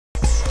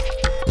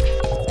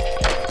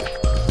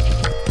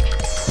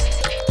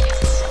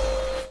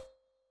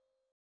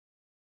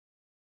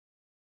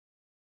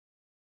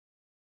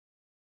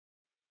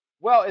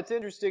Well, it's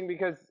interesting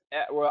because,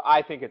 well,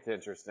 I think it's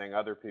interesting.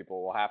 Other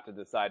people will have to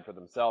decide for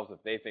themselves if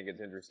they think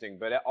it's interesting.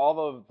 But all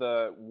of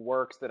the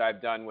works that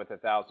I've done with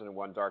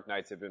 1001 Dark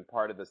Nights have been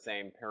part of the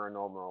same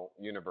paranormal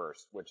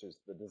universe, which is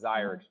the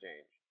Desire Mhm.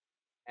 Exchange.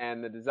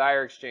 And the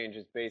Desire Exchange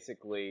is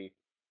basically,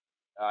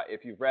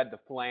 if you've read The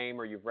Flame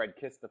or you've read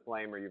Kiss the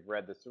Flame or you've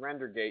read The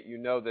Surrender Gate, you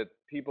know that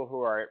people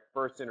who are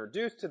first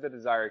introduced to the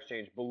Desire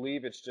Exchange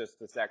believe it's just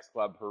a sex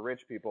club for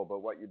rich people, but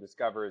what you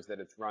discover is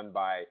that it's run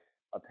by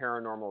a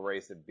paranormal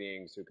race of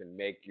beings who can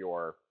make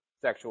your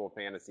sexual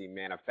fantasy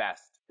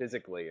manifest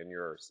physically in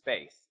your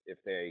space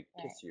if they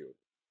Right. kiss you.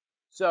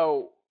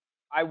 So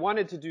I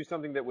wanted to do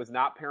something that was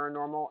not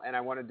paranormal, and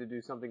I wanted to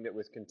do something that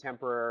was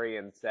contemporary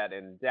and set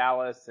in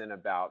Dallas and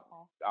about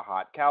Okay. a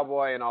hot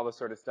cowboy and all this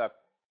sort of stuff.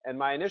 And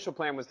my initial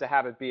plan was to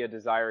have it be a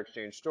Desire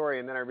Exchange story,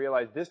 and then I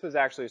realized this was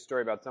actually a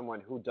story about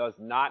someone who does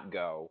not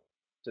go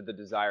to the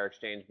Desire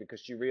Exchange because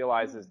she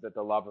realizes Mm. that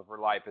the love of her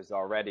life is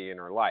already in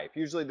her life.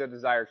 Usually the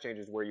Desire Exchange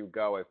is where you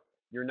go if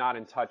you're not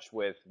in touch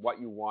with what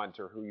you want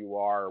or who you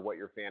are or what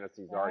your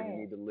fantasies are. You Right.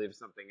 need to live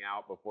something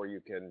out before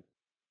you can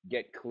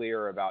get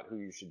clear about who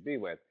you should be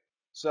with.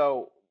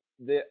 So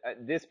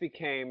this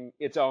became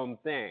its own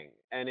thing,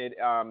 and it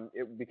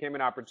became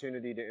an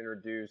opportunity to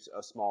introduce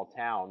a small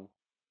town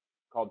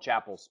called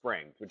Chapel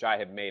Springs, which I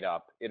have made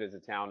up. It is a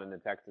town in the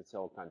Texas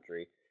Hill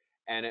Country,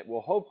 and it will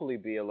hopefully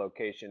be a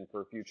location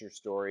for future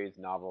stories,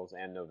 novels,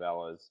 and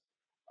novellas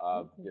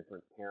of Mhm.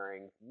 different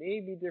pairings,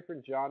 maybe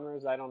different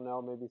genres. I don't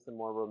know, maybe some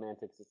more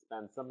romantic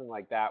suspense, something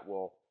like that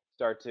will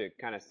start to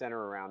kind of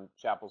center around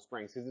Chapel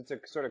Springs because it's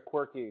a sort of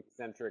quirky,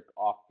 eccentric,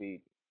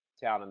 offbeat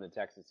town in the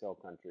Texas Hill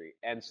Country.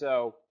 And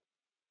so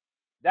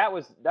that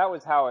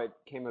was how it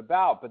came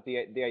about. But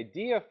the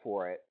idea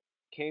for it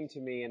came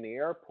to me in the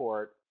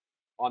airport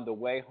on the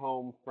way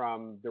home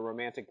from the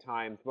Romantic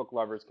Times Book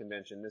Lovers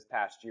Convention this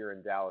past year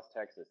in Dallas,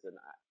 Texas. And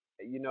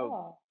you know,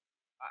 Oh.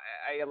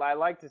 I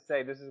like to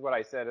say this is what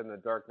I said in the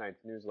Dark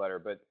Knights newsletter,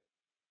 but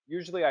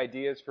usually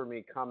ideas for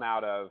me come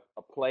out of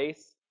a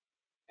place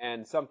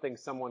and something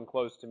someone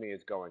close to me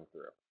is going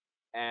through.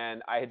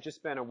 And I had just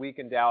spent a week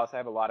in Dallas. I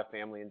have a lot of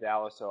family in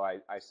Dallas, so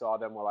I saw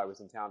them while I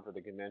was in town for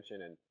the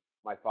convention. And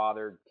my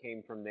father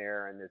came from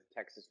there, and there's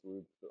Texas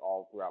roots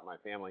all throughout my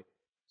family.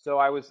 So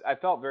I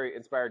felt very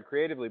inspired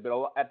creatively.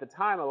 But at the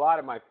time, a lot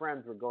of my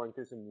friends were going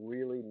through some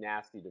really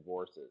nasty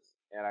divorces,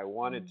 and I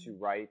wanted to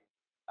Mm. write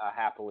a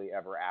happily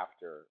ever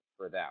after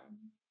for them.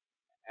 Mhm.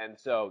 And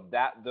so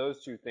that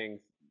those two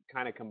things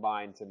kind of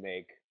combined to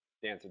make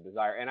Dance of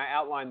Desire. And I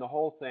outlined the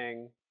whole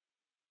thing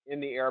in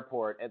the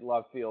airport at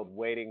Love Field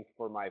waiting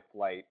for my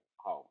flight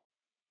home,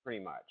 pretty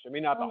much. I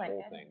mean, not Oh the my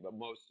whole thing, goodness. but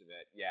most of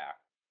it, yeah.